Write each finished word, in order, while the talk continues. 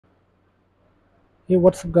Hey,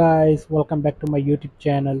 what's up guys, welcome back to my YouTube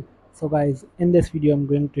channel. So guys, in this video I'm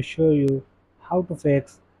going to show you how to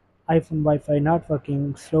fix iPhone Wi-Fi not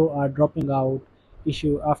working, slow or dropping out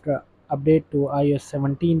issue after update to iOS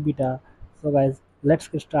 17 beta. So guys, let's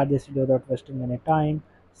get started this video without wasting any time.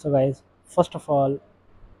 So guys, first of all,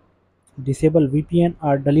 disable VPN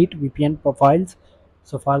or delete VPN profiles.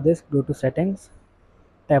 So for this, go to settings,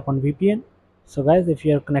 tap on VPN. So guys, if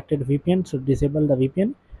you are connected VPN, so disable the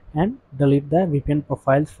VPN and delete the VPN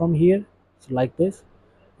profiles from here, so like this.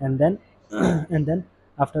 And then and then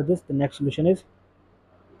after this, the next solution is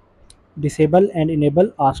disable and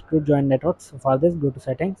enable ask to join networks. So for this, go to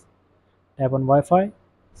settings, tap on Wi-Fi.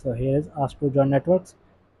 So here is ask to join networks,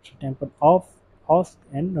 so tap on off, ask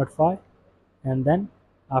and notify. And then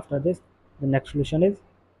after this, the next solution is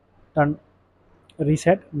turn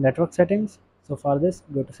reset network settings. So for this,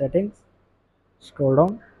 go to settings, scroll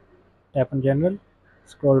down, tap on general,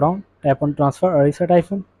 scroll down, tap on transfer or reset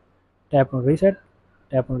iPhone, tap on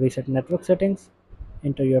reset network settings,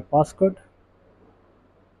 enter your passcode.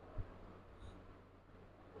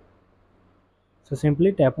 So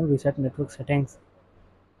simply tap on reset network settings.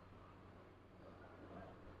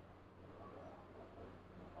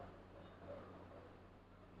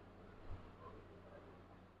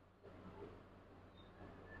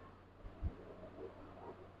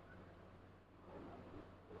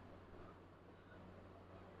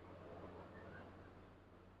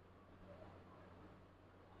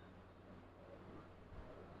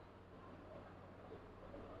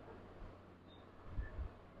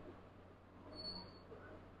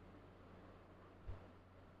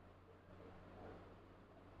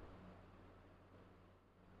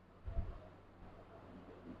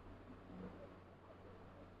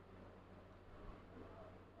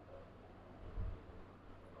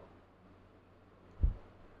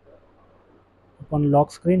 Upon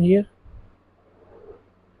lock screen here,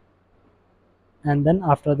 and then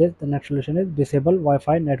after this, the next solution is disable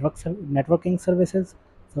Wi-Fi networking services.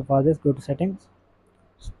 So for this, go to settings,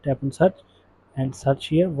 tap on search, and search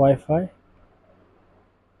here Wi-Fi.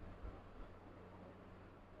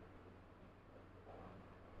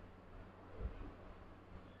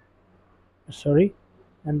 Sorry.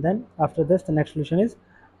 And then after this, the next solution is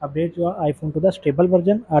update your iPhone to the stable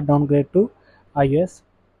version or downgrade to iOS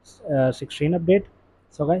 16 update.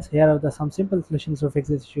 So guys, here are the some simple solutions to fix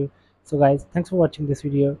this issue. So guys, thanks for watching this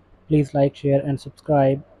video. Please like, share and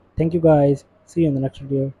subscribe. Thank you guys, see you in the next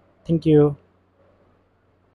video. Thank you.